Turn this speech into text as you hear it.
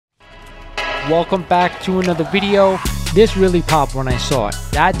welcome back to another video. This really popped when I saw it.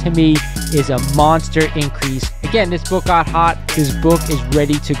 That to me is a monster increase. Again, this book got hot. This book is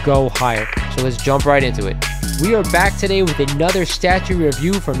ready to go higher. So let's jump right into it. We are back today with another statue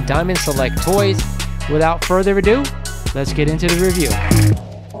review from Diamond Select Toys. Without further ado, let's get into the review.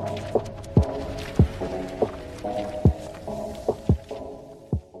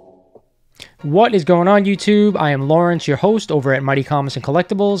 What is going on, YouTube? I am Lawrence, your host over at Mighty Comics and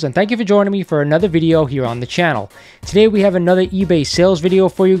Collectibles, and thank you for joining me for another video here on the channel. Today we have another eBay sales video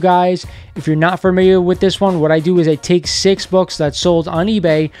for you guys. If you're not familiar with this one, what I do is I take 6 books that sold on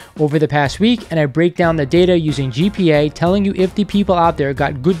eBay over the past week, and I break down the data using GPA, telling you if the people out there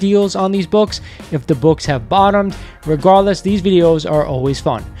got good deals on these books, if the books have bottomed. Regardless, these videos are always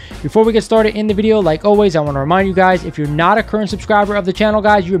fun. Before we get started in the video, like always, I want to remind you guys, if you're not a current subscriber of the channel,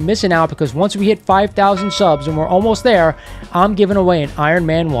 guys, you're missing out, because once we hit 5,000 subs, and we're almost there, I'm giving away an Iron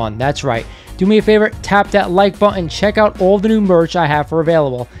Man 1. That's right. Do me a favor, tap that like button, check out all the new merch I have for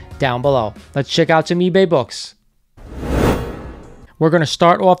available down below. Let's check out some eBay books. We're going to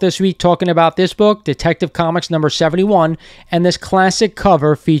start off this week talking about this book, Detective Comics number 71, and this classic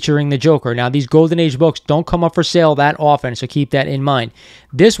cover featuring the Joker. Now, these Golden Age books don't come up for sale that often, so keep that in mind.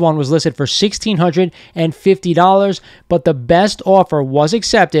 This one was listed for $1,650, but the best offer was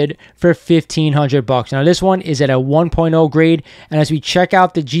accepted for $1,500. Now, this one is at a 1.0 grade, and as we check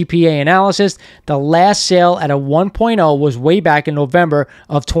out the GPA analysis, the last sale at a 1.0 was way back in November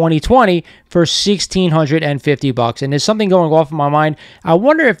of 2020 for $1,650. And there's something going off in my mind. I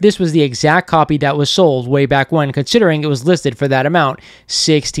wonder if this was the exact copy that was sold way back when, considering it was listed for that amount,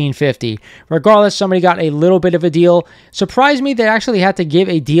 $1,650. Regardless, somebody got a little bit of a deal. Surprised me they actually had to give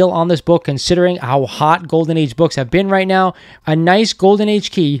a deal on this book, considering how hot Golden Age books have been right now. A nice Golden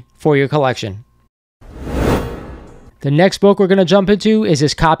Age key for your collection. The next book we're going to jump into is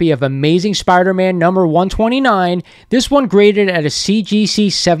this copy of Amazing Spider-Man number 129. This one graded at a CGC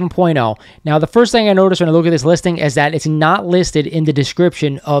 7.0. Now, the first thing I noticed when I look at this listing is that it's not listed in the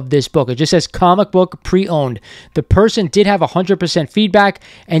description of this book. It just says comic book pre-owned. The person did have 100% feedback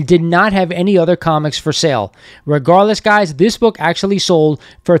and did not have any other comics for sale. Regardless, guys, this book actually sold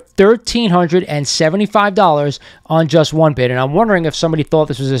for $1,375 on just one bid. And I'm wondering if somebody thought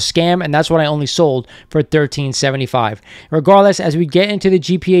this was a scam, and that's what I only sold for $1,375. Regardless, as we get into the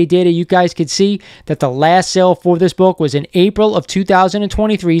GPA data, you guys could see that the last sale for this book was in April of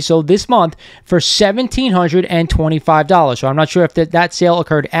 2023, so this month, for $1,725. So I'm not sure if that sale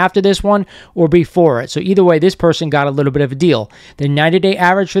occurred after this one or before it. So either way, this person got a little bit of a deal. The 90-day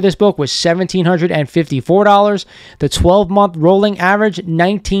average for this book was $1,754. The 12-month rolling average,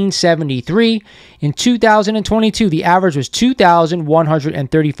 $1,973. In 2022, the average was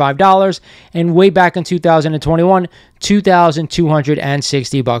 $2,135, and way back in 2021,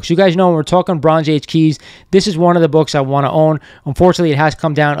 $2,260. You guys know when we're talking Bronze Age keys, this is one of the books I want to own. Unfortunately, it has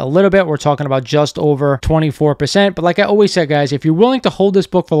come down a little bit. We're talking about just over 24%. But like I always said, guys, if you're willing to hold this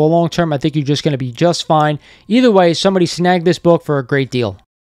book for the long term, I think you're just going to be just fine. Either way, somebody snagged this book for a great deal.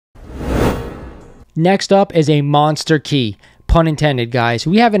 Next up is a monster key. Pun intended, guys.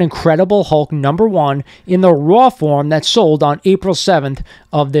 We have an Incredible Hulk number 1 in the raw form that sold on April 7th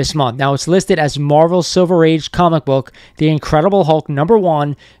of this month. Now, it's listed as Marvel's Silver Age comic book, The Incredible Hulk number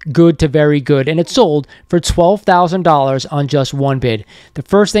 1, good to very good, and it sold for $12,000 on just one bid. The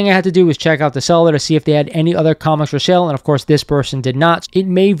first thing I had to do was check out the seller to see if they had any other comics for sale, and of course, this person did not. It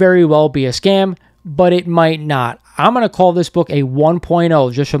may very well be a scam, but it might not. I'm going to call this book a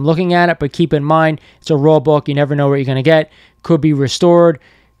 1.0 just from looking at it, but keep in mind, it's a raw book. You never know what you're going to get. Could be restored,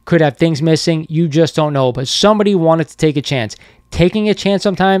 could have things missing. You just don't know, but somebody wanted to take a chance. Taking a chance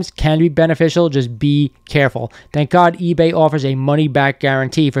sometimes can be beneficial. Just be careful. Thank God eBay offers a money-back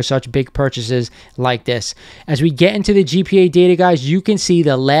guarantee for such big purchases like this. As we get into the GPA data, guys, you can see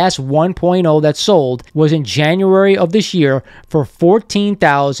the last 1.0 that sold was in January of this year for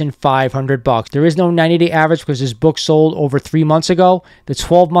 $14,500. There is no 90-day average because this book sold over 3 months ago. The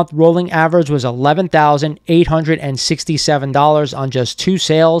 12-month rolling average was $11,867 on just 2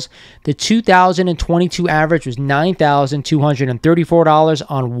 sales. The 2022 average was $9,234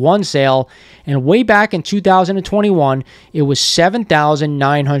 on one sale, and way back in 2021, it was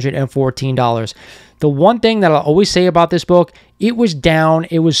 $7,914. The one thing that I'll always say about this book, it was down.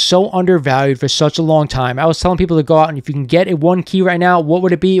 It was so undervalued for such a long time. I was telling people to go out, and if you can get a one key right now, what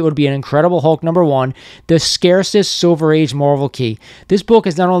would it be? It would be an Incredible Hulk number 1, the scarcest Silver Age Marvel key. This book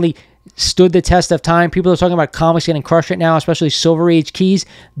is not only stood the test of time. People are talking about comics getting crushed right now, especially Silver Age keys.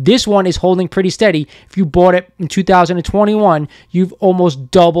 This one is holding pretty steady. If you bought it in 2021, you've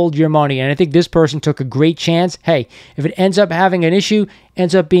almost doubled your money. And I think this person took a great chance. Hey, if it ends up having an issue,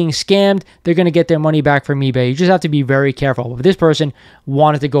 ends up being scammed, they're going to get their money back from eBay. You just have to be very careful. But this person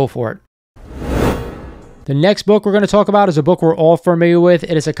wanted to go for it. The next book we're going to talk about is a book we're all familiar with.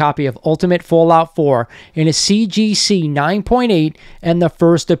 It is a copy of Ultimate Fallout 4 in a CGC 9.8 and the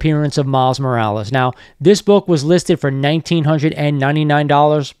first appearance of Miles Morales. Now, this book was listed for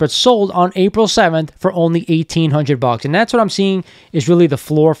 $1,999, but sold on April 7th for only $1,800. And that's what I'm seeing is really the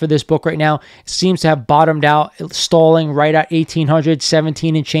floor for this book right now. It seems to have bottomed out, stalling right at $1,800,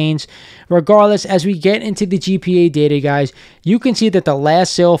 17 and change. Regardless, as we get into the GPA data, guys, you can see that the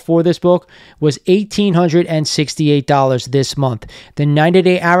last sale for this book was $1,868 this month. The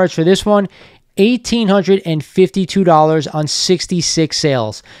 90-day average for this one, $1,852 on 66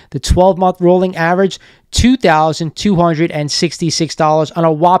 sales. The 12-month rolling average, $2,266 on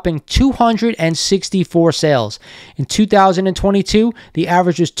a whopping 264 sales. In 2022, the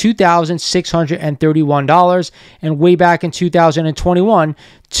average was $2,631, and way back in 2021,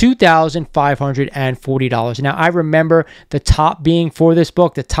 $2,540. Now, I remember the top being for this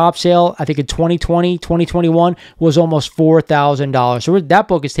book, the top sale, I think in 2020, 2021, was almost $4,000. So that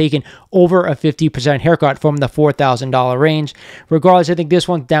book is taking over a 50% haircut from the $4,000 range. Regardless, I think this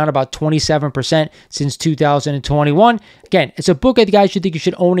one's down about 27% since 2021. Again, it's a book that guys you think you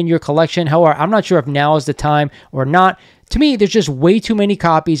should own in your collection. However, I'm not sure if now is the time or not. To me, there's just way too many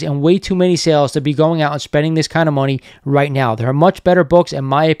copies and way too many sales to be going out and spending this kind of money right now. There are much better books, in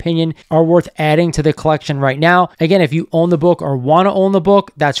my opinion, are worth adding to the collection right now. Again, if you own the book or want to own the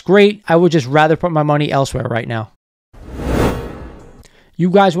book, that's great. I would just rather put my money elsewhere right now. You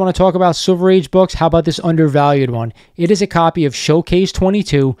guys want to talk about Silver Age books? How about this undervalued one? It is a copy of Showcase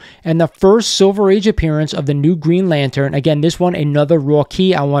 22 and the first Silver Age appearance of the new Green Lantern. Again, this one, another raw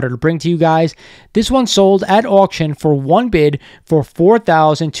key I wanted to bring to you guys. This one sold at auction for one bid for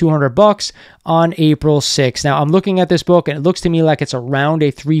 $4,200 on April 6th. Now, I'm looking at this book and it looks to me like it's around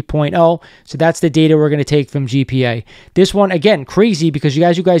a 3.0. So that's the data we're going to take from GPA. This one, again, crazy because you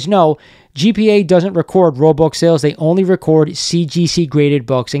guys know, GPA doesn't record raw book sales. They only record CGC graded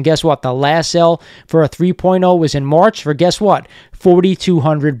books. And guess what? The last sale for a 3.0 was in March for guess what?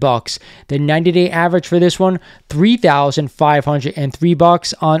 $4,200. The 90-day average for this one,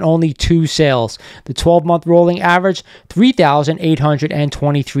 $3,503 on only 2 sales. The 12-month rolling average,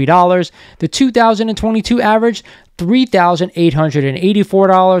 $3,823. The 2022 average,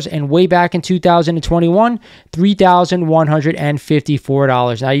 $3,884, and way back in 2021,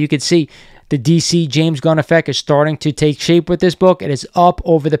 $3,154. Now you can see the DC James Gunn effect is starting to take shape with this book. It is up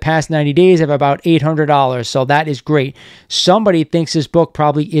over the past 90 days of about $800, so that is great. Somebody thinks this book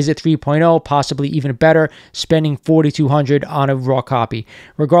probably is a 3.0, possibly even better, spending $4,200 on a raw copy.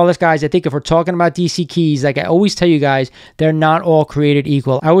 Regardless, guys, I think if we're talking about DC keys, like I always tell you guys, they're not all created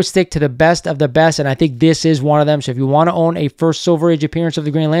equal. I would stick to the best of the best, and I think this is one of them. So if you want to own a first Silver Age appearance of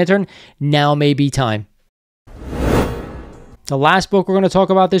the Green Lantern, now may be time. The last book we're going to talk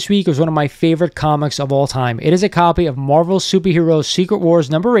about this week is one of my favorite comics of all time. It is a copy of Marvel's Superheroes Secret Wars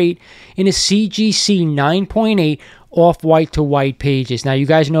 #8 in a CGC 9.8 off-white to white pages. Now, you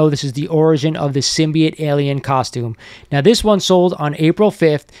guys know this is the origin of the symbiote alien costume. Now, this one sold on April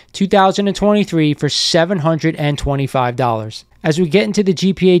 5th, 2023 for $725. As we get into the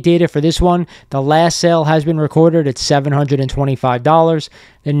GPA data for this one, the last sale has been recorded at $725.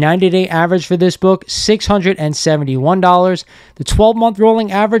 The 90-day average for this book, $671. The 12-month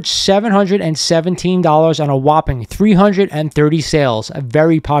rolling average, $717 on a whopping 330 sales. A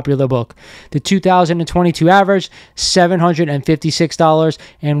very popular book. The 2022 average, $756.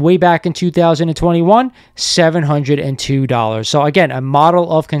 And way back in 2021, $702. So again, a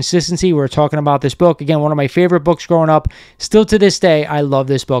model of consistency. We're talking about this book. Again, one of my favorite books growing up. Still to this day, I love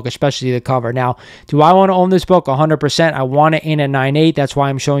this book, especially the cover. Now, do I want to own this book 100%? I want it in a 9.8. That's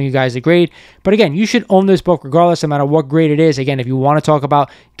why I'm showing you guys the grade. But again, you should own this book regardless, no matter what grade it is. Again, if you want to talk about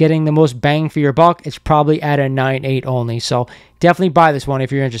getting the most bang for your buck, it's probably at a 9.8 only. So definitely buy this one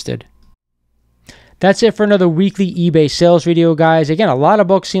if you're interested. That's it for another weekly eBay sales video, guys. Again, a lot of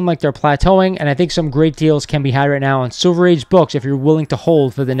books seem like they're plateauing, and I think some great deals can be had right now on Silver Age books if you're willing to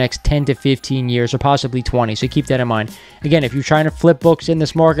hold for the next 10 to 15 years, or possibly 20, so keep that in mind. Again, if you're trying to flip books in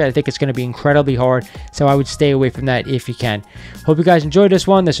this market, I think it's going to be incredibly hard, so I would stay away from that if you can. Hope you guys enjoyed this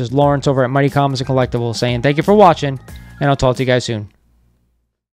one. This is Lawrence over at Mighty Comics and Collectibles saying thank you for watching, and I'll talk to you guys soon.